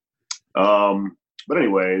But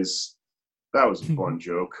anyways, that was a fun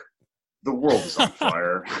joke. The world is on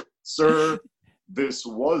fire. Sir, this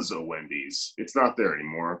was a Wendy's. It's not there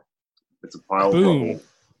anymore. It's a pile of rubble.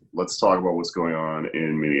 Let's talk about what's going on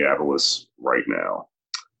in Minneapolis right now.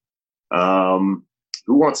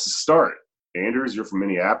 Who wants to start? Anders, you're from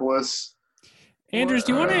Minneapolis. Anders,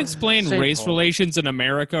 do you want to explain race relations in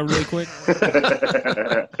America really quick?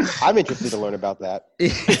 I'm interested to learn about that.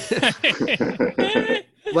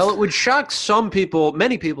 Well, it would shock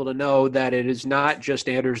many people to know that it is not just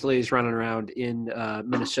Anders Lee's running around in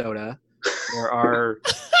Minnesota. There are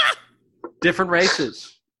different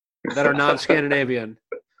races that are non-Scandinavian.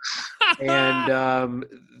 And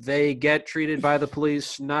they get treated by the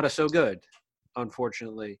police not so good,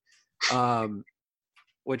 unfortunately.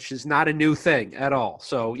 Which is not a new thing at all.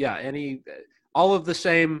 So yeah, all of the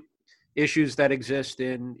same issues that exist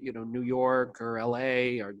in New York or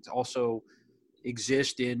LA also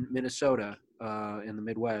exist in Minnesota, in the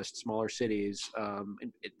Midwest, smaller cities.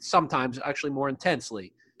 Sometimes actually more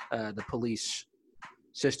intensely. The police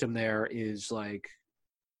system there is like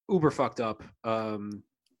uber fucked up.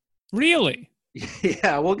 Really?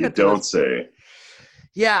 Yeah, we'll get to don't say.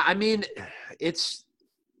 Yeah, I mean,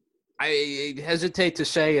 I hesitate to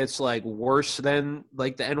say it's like worse than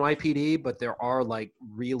like the NYPD, but there are like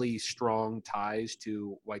really strong ties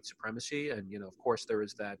to white supremacy. And, of course there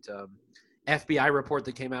is that FBI report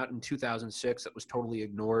that came out in 2006 that was totally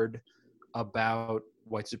ignored about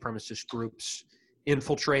white supremacist groups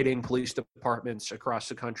infiltrating police departments across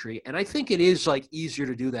the country. And I think it is like easier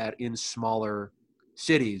to do that in smaller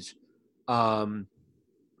cities. And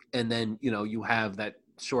then, you have that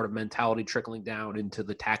sort of mentality trickling down into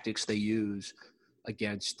the tactics they use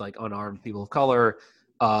against like unarmed people of color.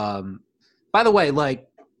 By the way, like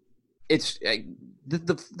it's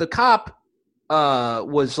the cop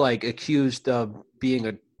was like accused of being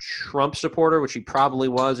a Trump supporter, which he probably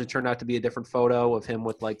was. It turned out to be a different photo of him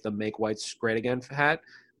with like the "Make Whites Great Again" hat.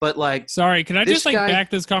 But like, sorry, can I just back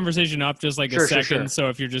this conversation up just like a second? Sure. So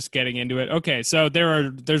if you're just getting into it, okay. So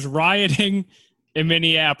there's rioting in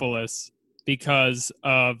Minneapolis because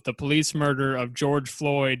of the police murder of George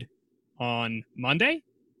Floyd on Monday.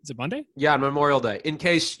 Is it Monday? Yeah, on Memorial Day. In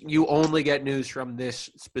case you only get news from this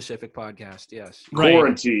specific podcast, yes. Right.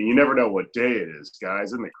 Quarantine. You never know what day it is,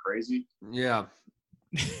 guys. Isn't it crazy? Yeah.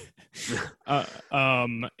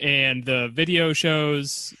 And the video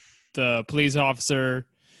shows the police officer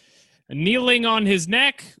kneeling on his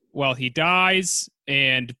neck while he dies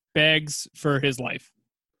and begs for his life.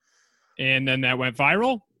 And then that went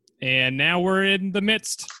viral. And now we're in the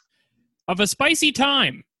midst of a spicy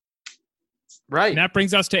time. Right. And that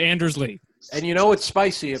brings us to Anders Lee. And it's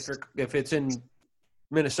spicy if it's in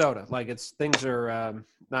Minnesota. Like things are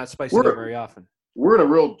not spicy there very often. We're in a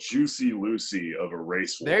real juicy Lucy of a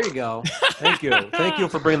race war. There you go. Thank you. Thank you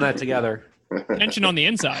for bringing that together. Tension on the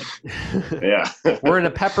inside. Yeah. We're in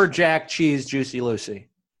a pepper jack cheese juicy Lucy.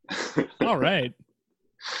 All right.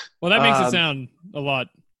 Well, that makes it sound a lot.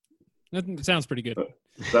 That sounds pretty good.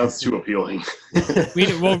 Sounds too appealing.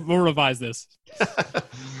 We'll revise this.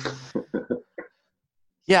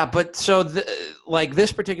 Yeah, but so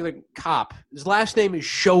this particular cop, his last name is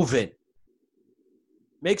Chauvin.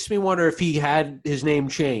 Makes me wonder if he had his name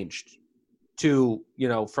changed to,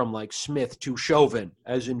 from like Smith to Chauvin,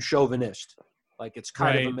 as in chauvinist. Like it's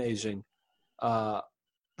kind of amazing.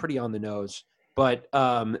 Pretty on the nose. But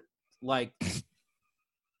like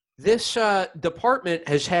this department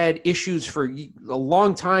has had issues for a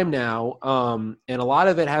long time now. And a lot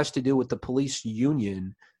of it has to do with the police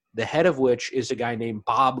union, the head of which is a guy named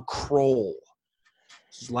Bob Kroll.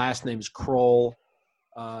 His last name is Kroll.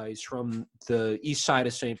 He's from the east side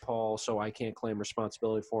of St. Paul, so I can't claim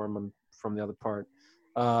responsibility for him. I'm from the other part.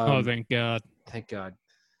 Oh, thank God. Thank God.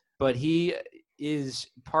 But he is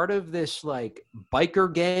part of this like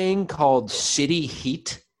biker gang called City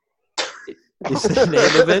Heat. Is the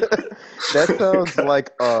name of it? That sounds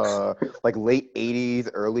like late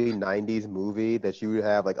 80s, early 90s movie that you would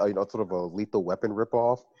have like sort of a Lethal Weapon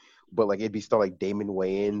ripoff, but like it'd be starring like Damon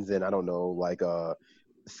Wayans and I don't know, like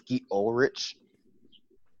Skeet Ulrich.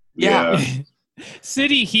 Yeah.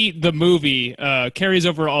 City Heat, the movie, carries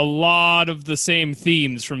over a lot of the same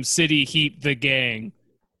themes from City Heat, the gang.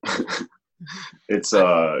 It's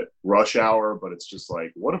Rush Hour, but it's just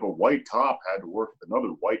like, what if a white cop had to work with another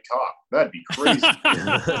white cop? That'd be crazy.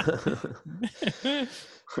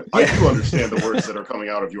 I do understand the words that are coming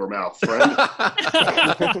out of your mouth, friend.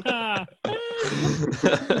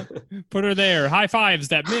 Put her there. High fives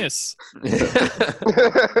that miss.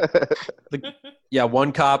 Yeah,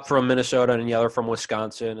 one cop from Minnesota and the other from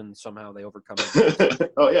Wisconsin, and somehow they overcome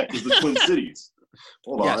it. Oh, yeah, because the Twin Cities.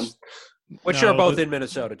 Hold Yes. on. Which No, are both the- in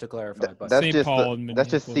Minnesota, to clarify. But That's St. just Paul and that's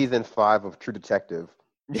just Minneapolis. season 5 of True Detective.